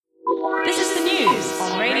News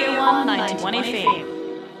on Radio 191 FM.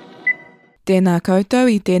 Tēnā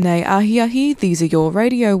koutou I tēnei ahiahi, these are your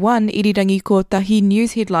Radio 1 Irirangi Kotahi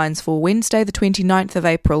news headlines for Wednesday the 29th of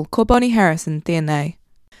April. Ko Bonnie Harrison tēnei.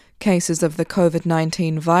 Cases of the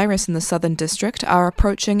COVID-19 virus in the Southern District are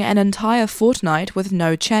approaching an entire fortnight with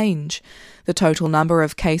no change. The total number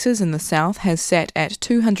of cases in the south has sat at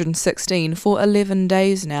 216 for 11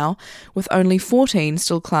 days now, with only 14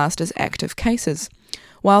 still classed as active cases.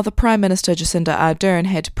 While the Prime Minister Jacinda Ardern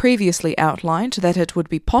had previously outlined that it would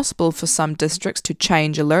be possible for some districts to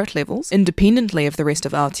change alert levels independently of the rest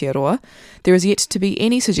of Aotearoa, there is yet to be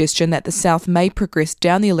any suggestion that the south may progress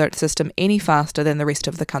down the alert system any faster than the rest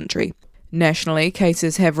of the country. Nationally,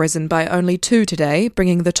 cases have risen by only 2 today,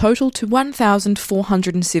 bringing the total to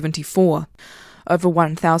 1,474. Over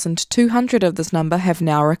 1,200 of this number have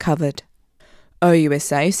now recovered.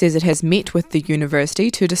 OUSA says it has met with the university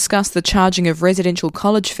to discuss the charging of residential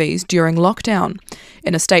college fees during lockdown.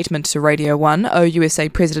 In a statement to Radio 1,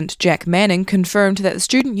 OUSA President Jack Manning confirmed that the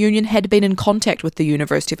student union had been in contact with the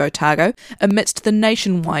University of Otago amidst the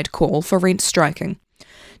nationwide call for rent striking.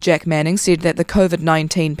 Jack Manning said that the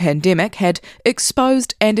COVID-19 pandemic had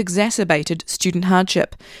exposed and exacerbated student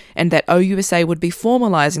hardship, and that OUSA would be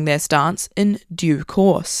formalising their stance in due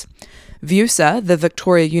course. VUSA, the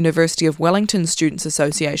Victoria University of Wellington Students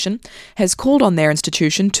Association, has called on their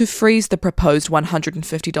institution to freeze the proposed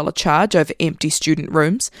 $150 charge over empty student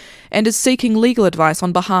rooms and is seeking legal advice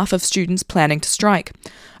on behalf of students planning to strike.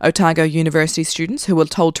 Otago University students who were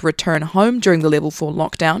told to return home during the Level 4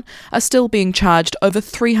 lockdown are still being charged over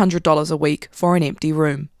 $300 a week for an empty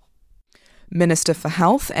room. Minister for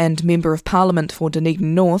Health and Member of Parliament for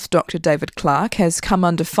Dunedin North, Dr David Clark, has come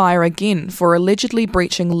under fire again for allegedly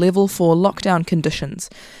breaching Level 4 lockdown conditions.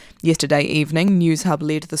 Yesterday evening, Newshub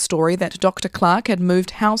led the story that Dr Clark had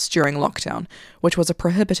moved house during lockdown, which was a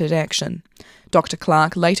prohibited action. Dr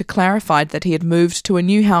Clark later clarified that he had moved to a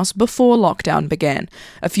new house before lockdown began,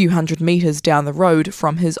 a few hundred metres down the road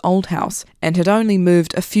from his old house, and had only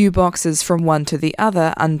moved a few boxes from one to the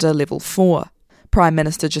other under Level 4. Prime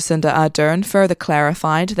Minister Jacinda Ardern further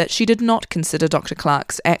clarified that she did not consider Dr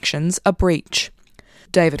Clark's actions a breach.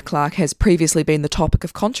 David Clark has previously been the topic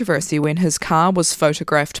of controversy when his car was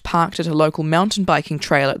photographed parked at a local mountain biking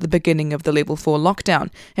trail at the beginning of the Level 4 lockdown,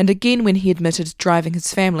 and again when he admitted driving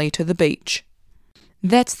his family to the beach.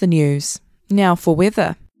 That's the news. Now for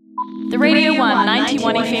weather. The Radio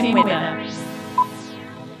 191 FM weather.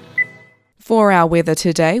 For our weather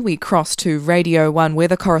today, we cross to Radio 1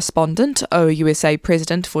 weather correspondent, OUSA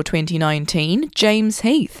President for 2019, James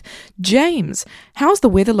Heath. James, how's the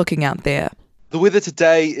weather looking out there? The weather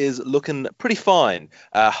today is looking pretty fine.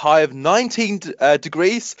 High of 19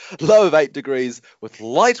 degrees, low of 8 degrees, with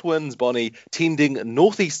light winds, Bonnie, tending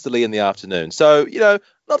northeasterly in the afternoon. So,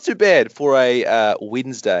 not too bad for a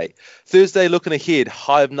Wednesday. Thursday looking ahead,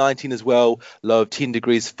 high of 19 as well, low of 10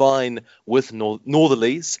 degrees, fine with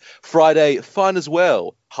northerlies. Friday, fine as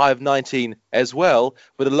well, high of 19 as well,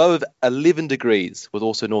 with a low of 11 degrees, with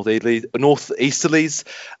also northeasterlies.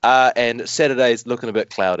 And Saturday's looking a bit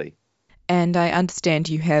cloudy. And I understand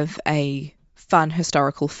you have a fun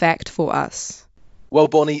historical fact for us. Well,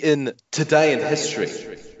 Bonnie, in Today in History,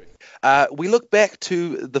 we look back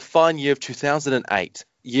to the fine year of 2008,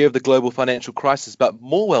 year of the global financial crisis, but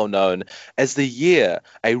more well known as the year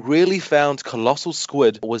a rarely found colossal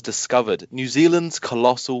squid was discovered. New Zealand's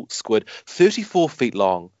colossal squid, 34 feet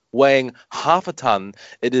long, weighing half a tonne.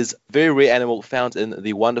 It is a very rare animal found in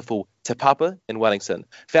the wonderful Te Papa in Wellington.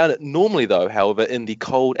 Found it normally, though, however, in the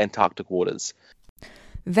cold Antarctic waters.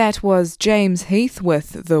 That was James Heath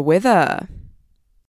with the weather.